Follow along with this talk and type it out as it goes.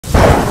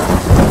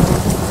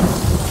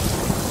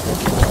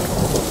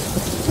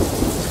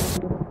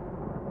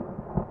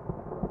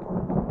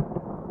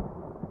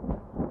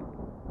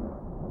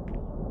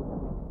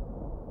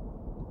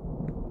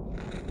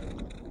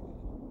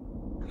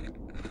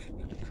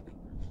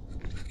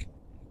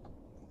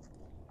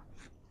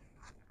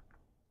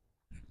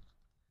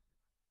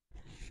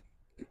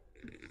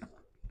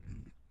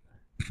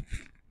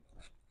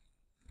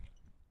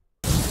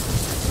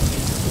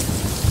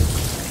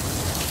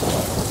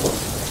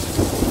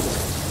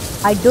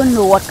I don't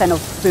know what kind of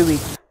spirit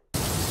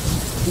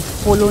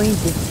is following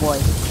this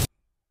boy.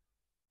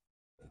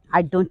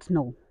 I don't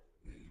know.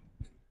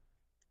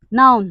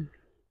 Now,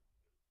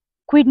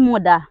 Queen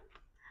Mother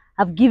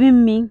have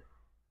given me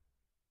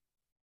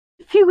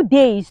few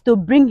days to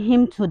bring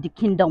him to the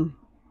kingdom.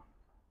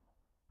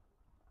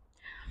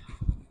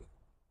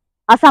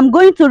 As I'm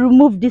going to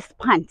remove this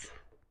pants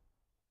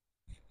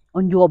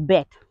on your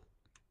bed,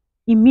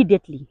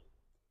 immediately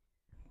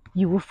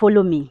you will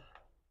follow me.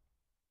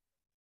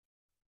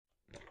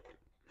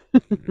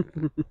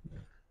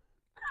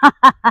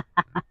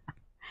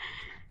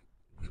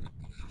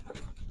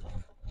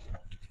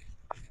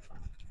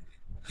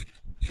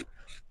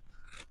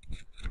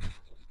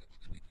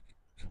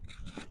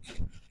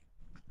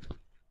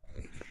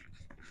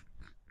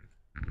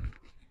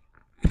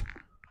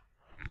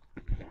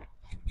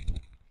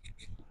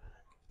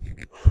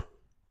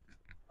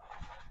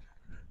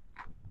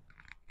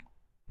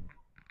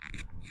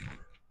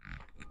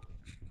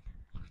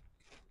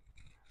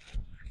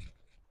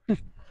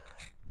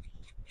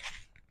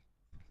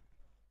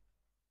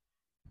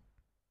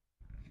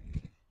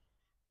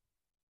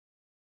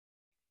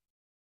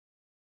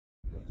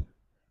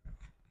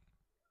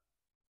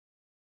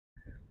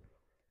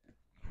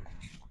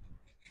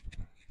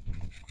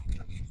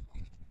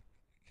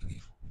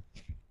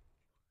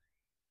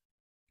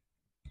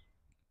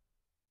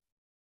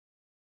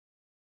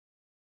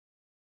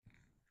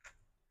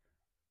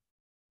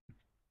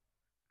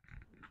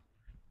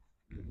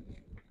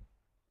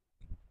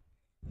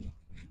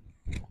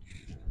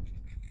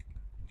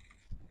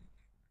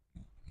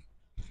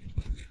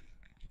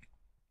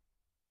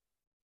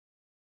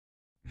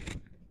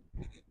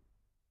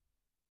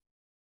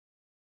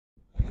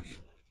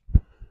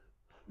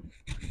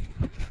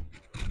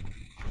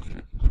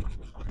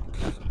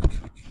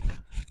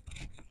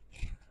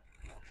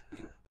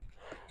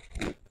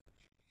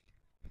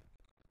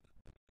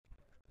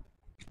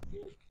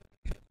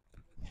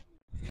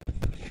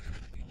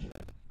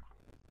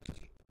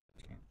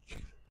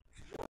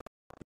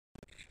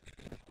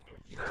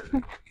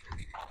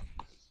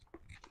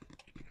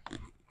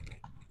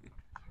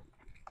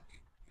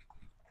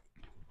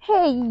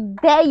 Hey,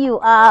 there you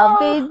are,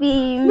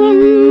 baby.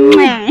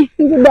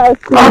 Good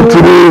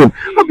afternoon.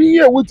 I've been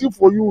here waiting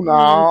for you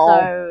now.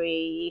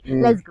 Sorry.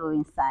 Let's go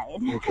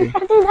inside. Okay.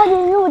 Daddy,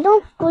 no,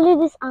 don't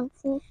bully this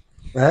auntie.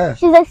 Yeah.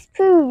 She's a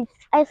spirit.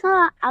 I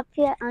saw her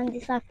appear and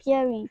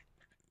disappearing.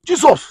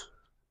 Jesus,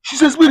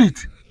 she's a spirit.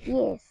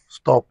 Yes.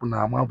 Stop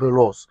now,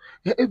 marvelous.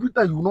 Yeah, every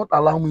time you will not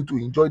allow me to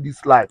enjoy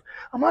this life.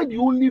 Am I the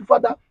only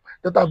father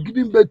that have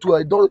given birth to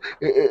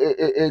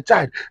a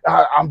child?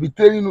 I'm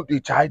betraying the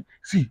child.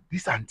 See,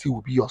 this auntie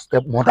will be your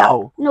stepmother.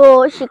 Oh.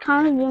 No, she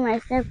can't be my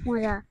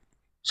stepmother.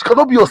 She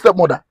cannot be your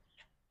stepmother.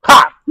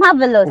 Ha!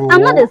 Marvelous. Oh.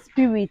 I'm not a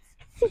spirit.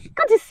 See,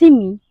 can't you see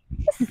me?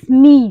 This is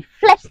me,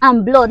 flesh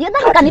and blood. You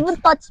don't can even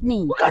touch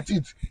me. Look at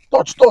it.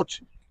 Touch.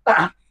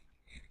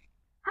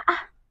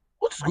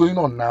 What is going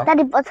on now?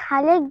 Daddy, but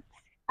her legs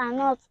are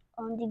not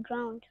on the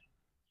ground.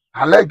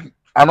 Her legs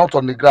are not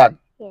on the ground.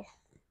 Yes.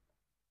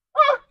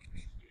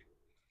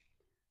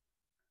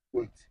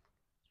 Wait.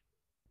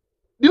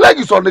 The leg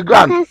is on the I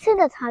ground. can see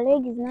that her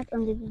leg is not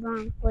on the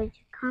ground, but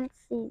you can't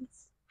see it.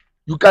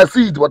 You can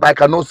see it, but I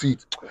cannot see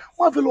it.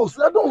 Marvelous,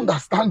 I don't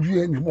understand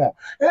you anymore.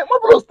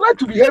 Marvelous, try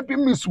to be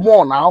helping me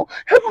small now.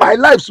 Help my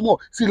life small.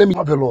 See, let me,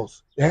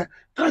 Marvelous,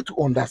 try to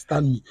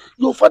understand me.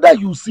 Your father,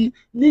 you see,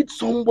 needs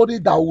somebody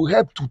that will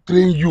help to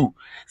train you.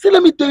 See,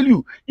 let me tell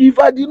you, if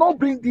I did not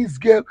bring this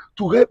girl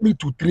to help me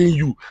to train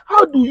you,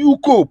 how do you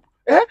cope?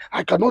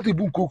 I cannot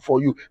even cook for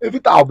you.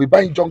 Every time I'll be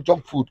buying junk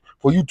food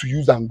for you to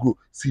use and grow.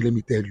 See, let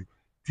me tell you,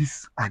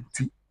 this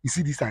auntie, you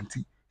see this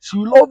auntie, she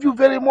will love you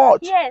very much.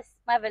 Yes,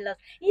 Marvelous.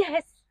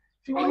 Yes.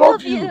 She will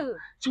love you.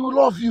 She will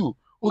love you.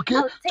 Okay?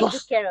 I'll take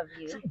good care of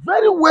you.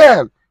 Very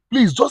well.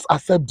 Please just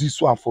accept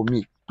this one for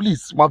me.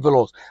 Please,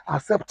 Marvelous.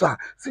 Accept her.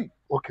 See,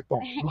 okay,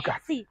 Tom. Look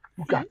at.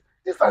 Look at.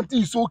 This auntie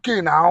is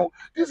okay now.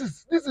 This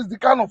is the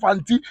kind of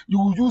auntie you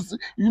will use.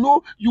 You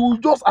know, you will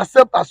just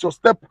accept as your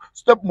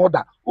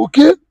stepmother.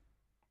 Okay?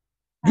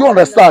 Do you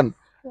understand?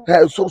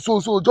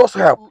 So just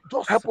help.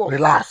 Just help her.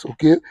 Relax.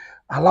 Okay?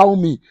 Allow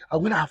me.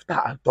 And when after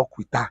I talk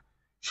with her,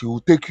 she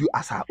will take you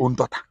as her own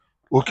daughter.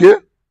 Okay?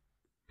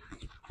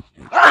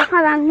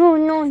 Father,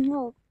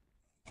 no.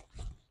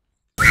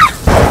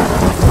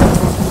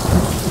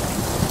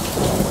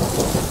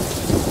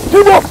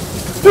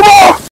 Tibo!